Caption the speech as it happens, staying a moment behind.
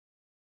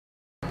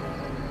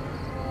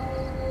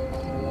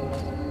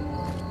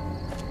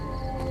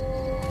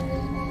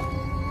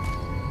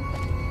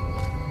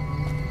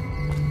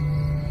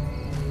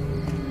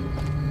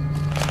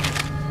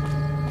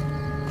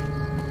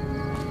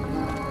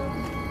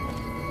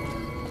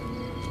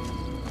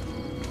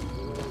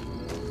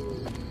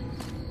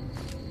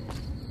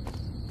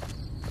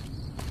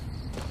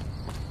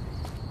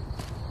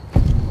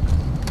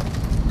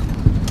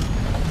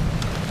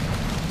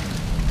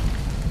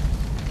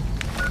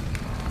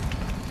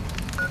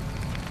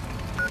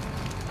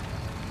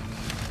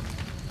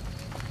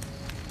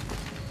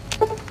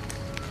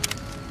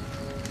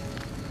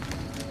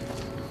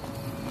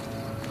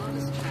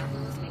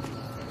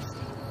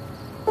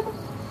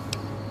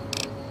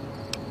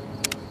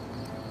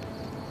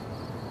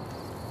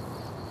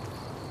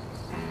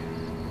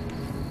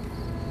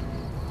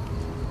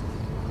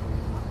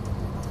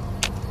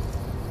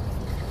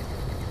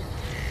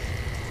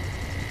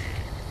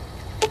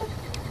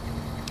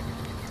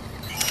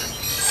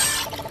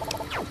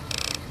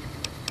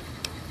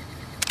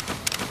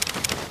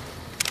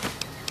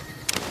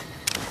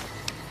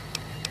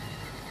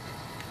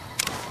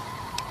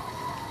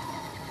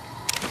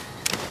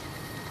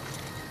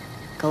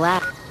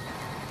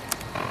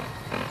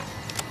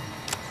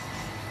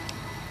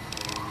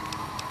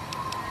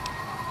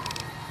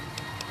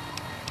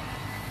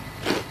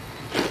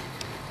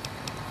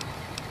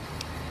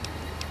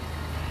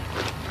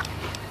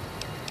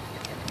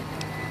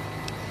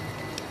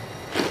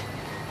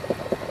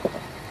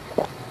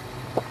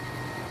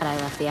I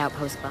left the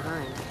outpost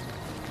behind.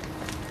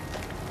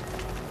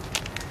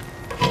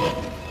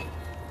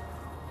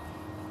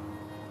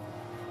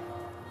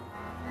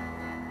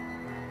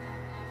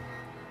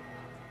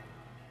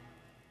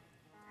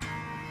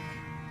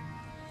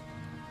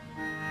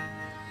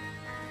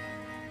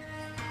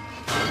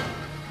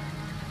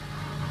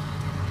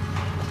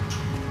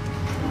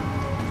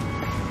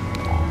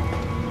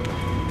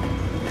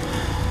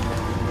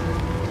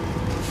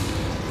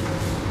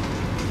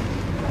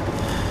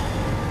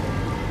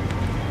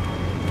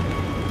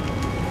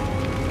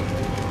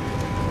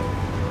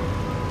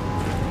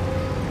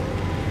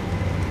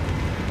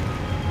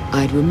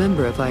 I'd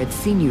remember if I had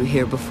seen you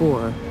here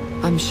before.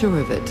 I'm sure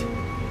of it.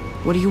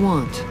 What do you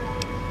want?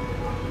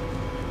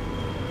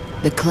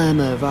 The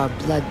clamor of our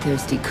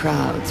bloodthirsty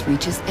crowds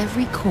reaches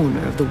every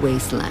corner of the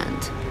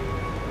wasteland.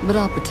 But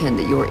I'll pretend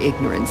that your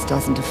ignorance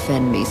doesn't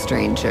offend me,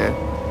 stranger.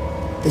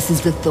 This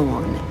is the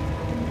Thorn.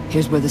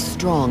 Here's where the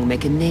strong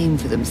make a name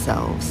for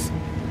themselves,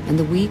 and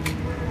the weak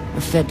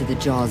are fed to the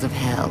jaws of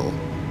hell.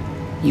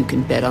 You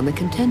can bet on the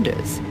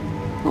contenders.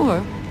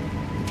 Or,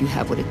 if you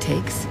have what it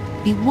takes,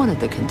 be one of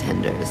the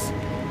contenders.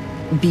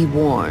 Be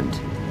warned.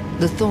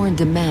 The Thorn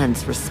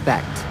demands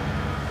respect.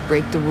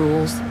 Break the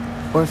rules,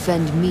 or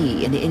offend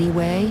me in any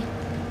way,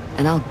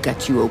 and I'll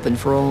gut you open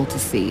for all to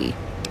see.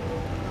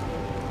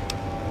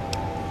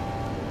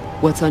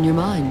 What's on your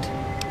mind?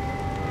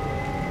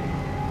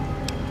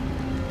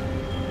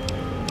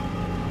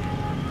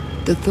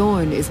 The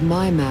Thorn is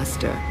my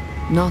master,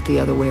 not the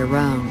other way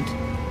around.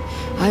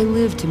 I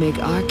live to make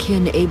our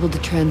kin able to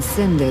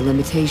transcend their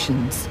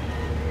limitations.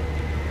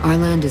 Our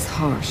land is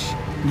harsh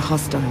and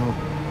hostile.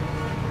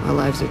 Our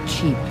lives are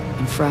cheap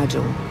and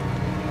fragile.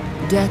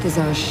 Death is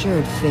our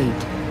assured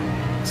fate,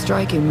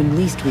 striking when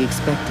least we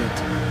expect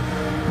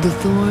it. The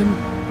Thorn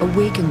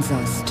awakens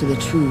us to the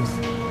truth.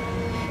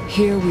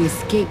 Here we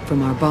escape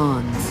from our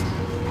bonds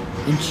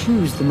and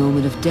choose the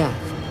moment of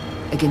death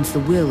against the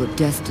will of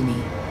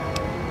destiny.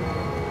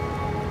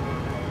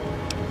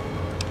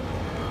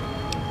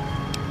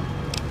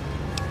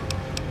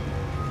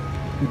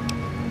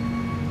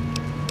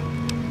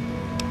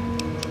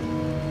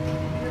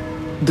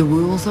 The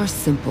rules are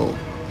simple.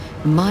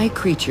 My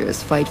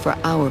creatures fight for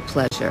our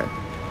pleasure.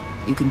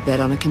 You can bet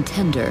on a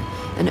contender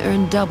and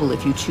earn double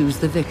if you choose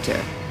the victor.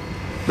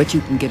 But you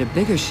can get a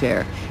bigger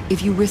share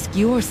if you risk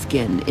your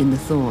skin in the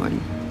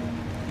Thorn.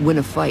 Win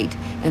a fight,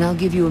 and I'll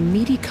give you a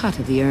meaty cut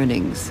of the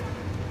earnings.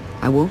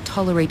 I won't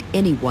tolerate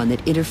anyone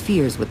that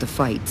interferes with the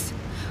fights.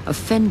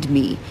 Offend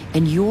me,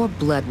 and your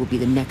blood will be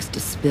the next to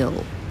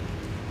spill.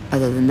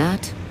 Other than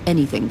that,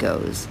 anything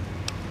goes.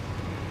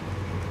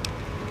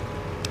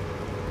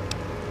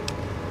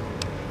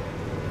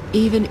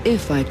 Even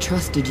if I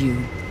trusted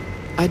you,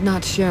 I'd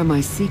not share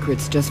my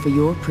secrets just for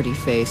your pretty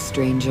face,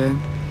 stranger.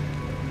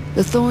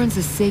 The Thorn's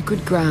a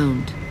sacred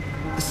ground,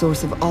 a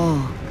source of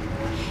awe.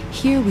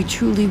 Here we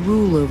truly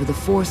rule over the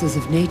forces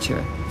of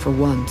nature, for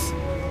once.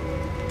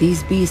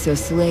 These beasts are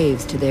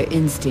slaves to their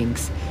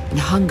instincts and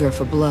hunger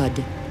for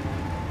blood.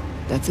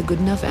 That's a good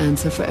enough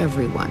answer for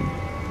everyone,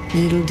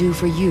 and it'll do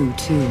for you,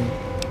 too.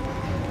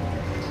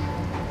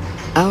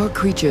 Our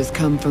creatures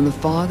come from the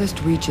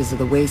farthest reaches of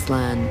the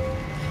wasteland.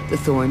 The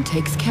Thorn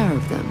takes care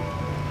of them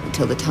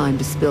until the time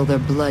to spill their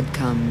blood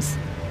comes.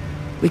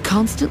 We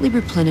constantly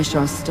replenish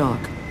our stock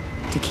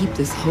to keep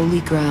this holy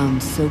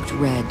ground soaked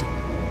red.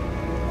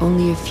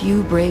 Only a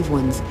few brave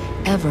ones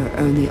ever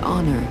earn the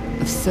honor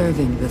of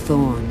serving the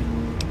Thorn.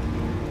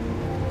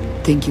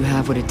 Think you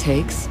have what it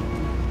takes?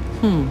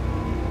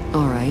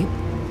 All right.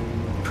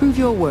 Prove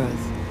your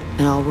worth,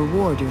 and I'll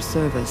reward your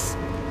service.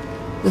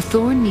 The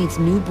Thorn needs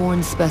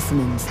newborn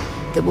specimens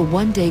that will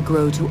one day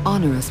grow to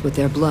honor us with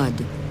their blood.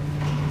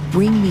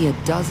 Bring me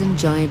a dozen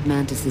giant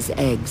mantis's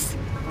eggs.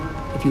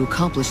 If you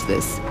accomplish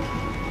this,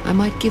 I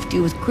might gift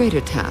you with greater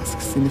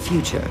tasks in the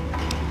future.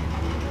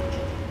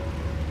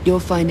 You'll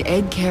find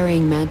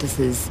egg-carrying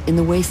mantises in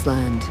the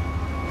wasteland,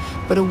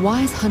 but a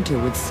wise hunter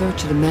would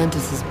search at a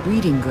mantis's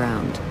breeding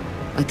ground,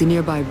 like the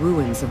nearby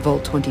ruins of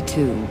Vault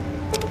 22.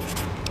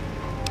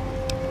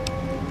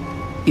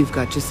 You've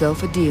got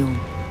yourself a deal.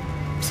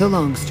 So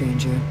long,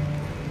 stranger.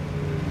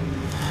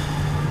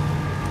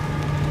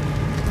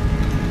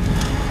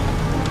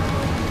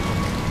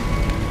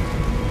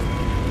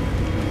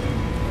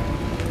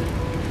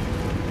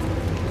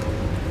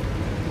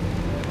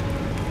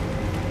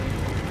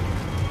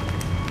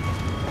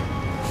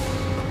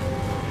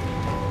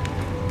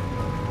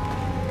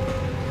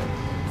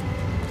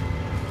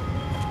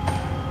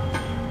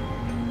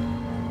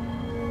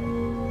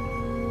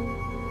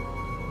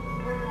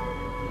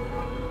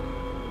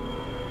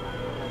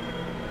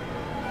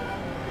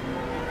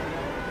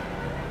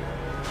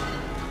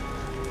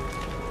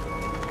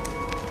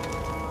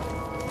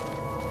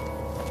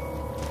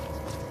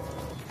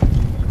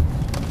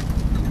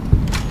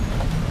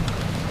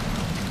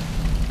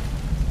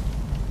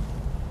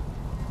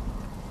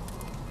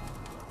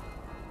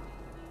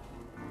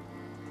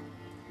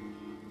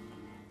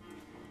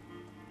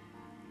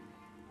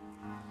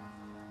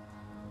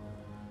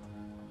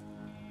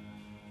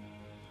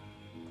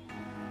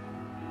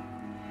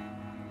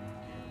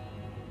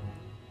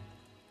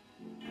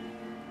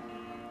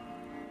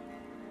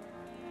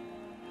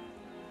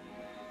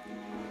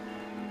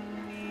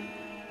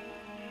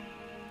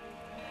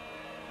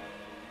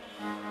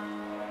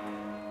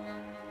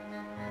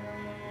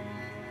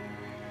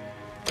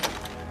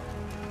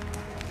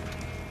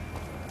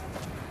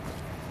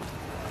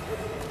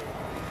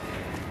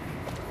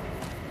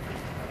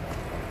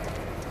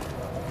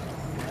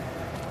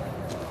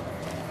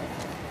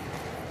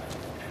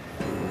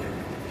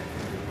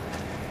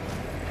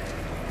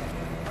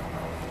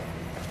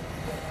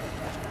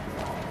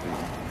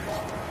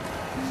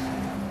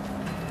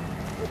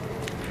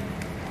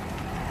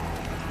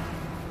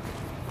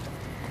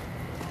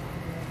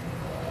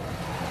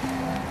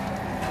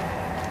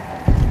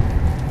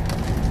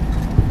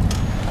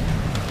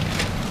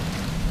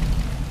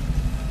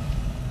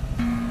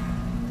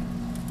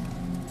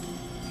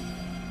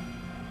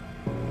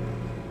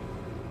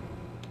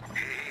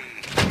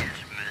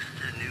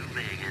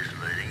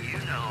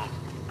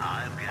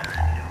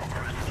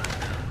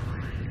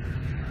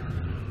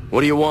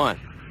 What do you want?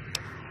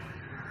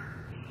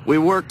 We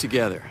work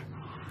together.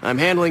 I'm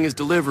handling his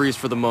deliveries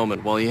for the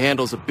moment while he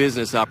handles a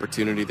business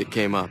opportunity that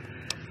came up.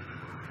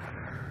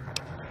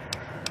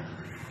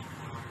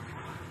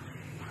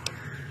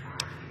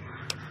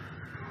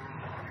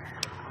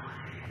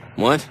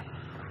 What?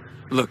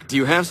 Look, do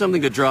you have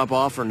something to drop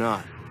off or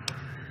not?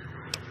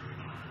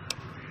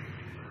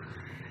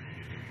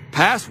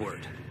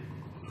 Password?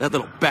 That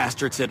little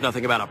bastard said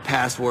nothing about a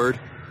password.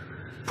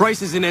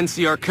 Price is in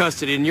NCR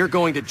custody and you're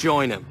going to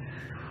join him.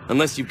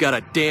 Unless you've got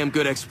a damn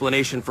good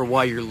explanation for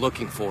why you're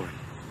looking for him.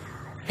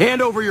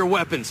 Hand over your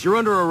weapons. You're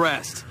under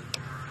arrest.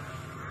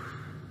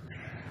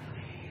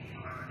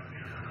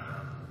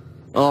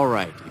 All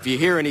right. If you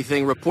hear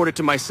anything, report it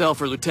to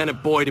myself or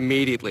Lieutenant Boyd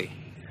immediately.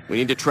 We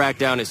need to track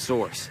down his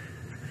source.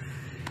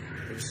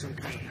 There's some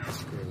kind of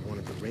massacre in one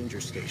of the ranger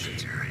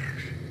stations.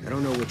 I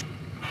don't know which...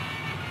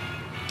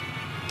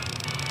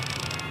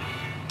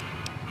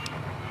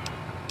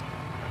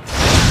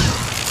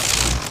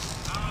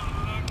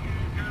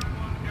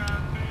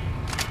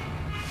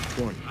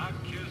 Thorn.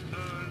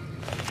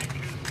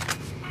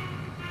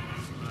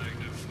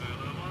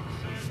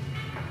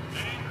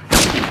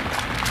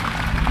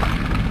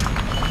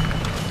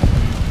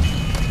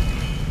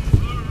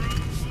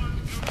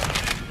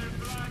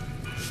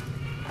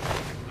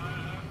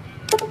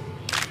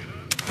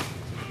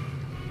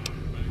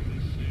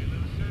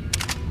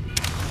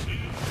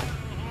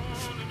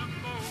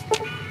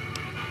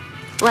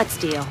 Let's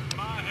deal.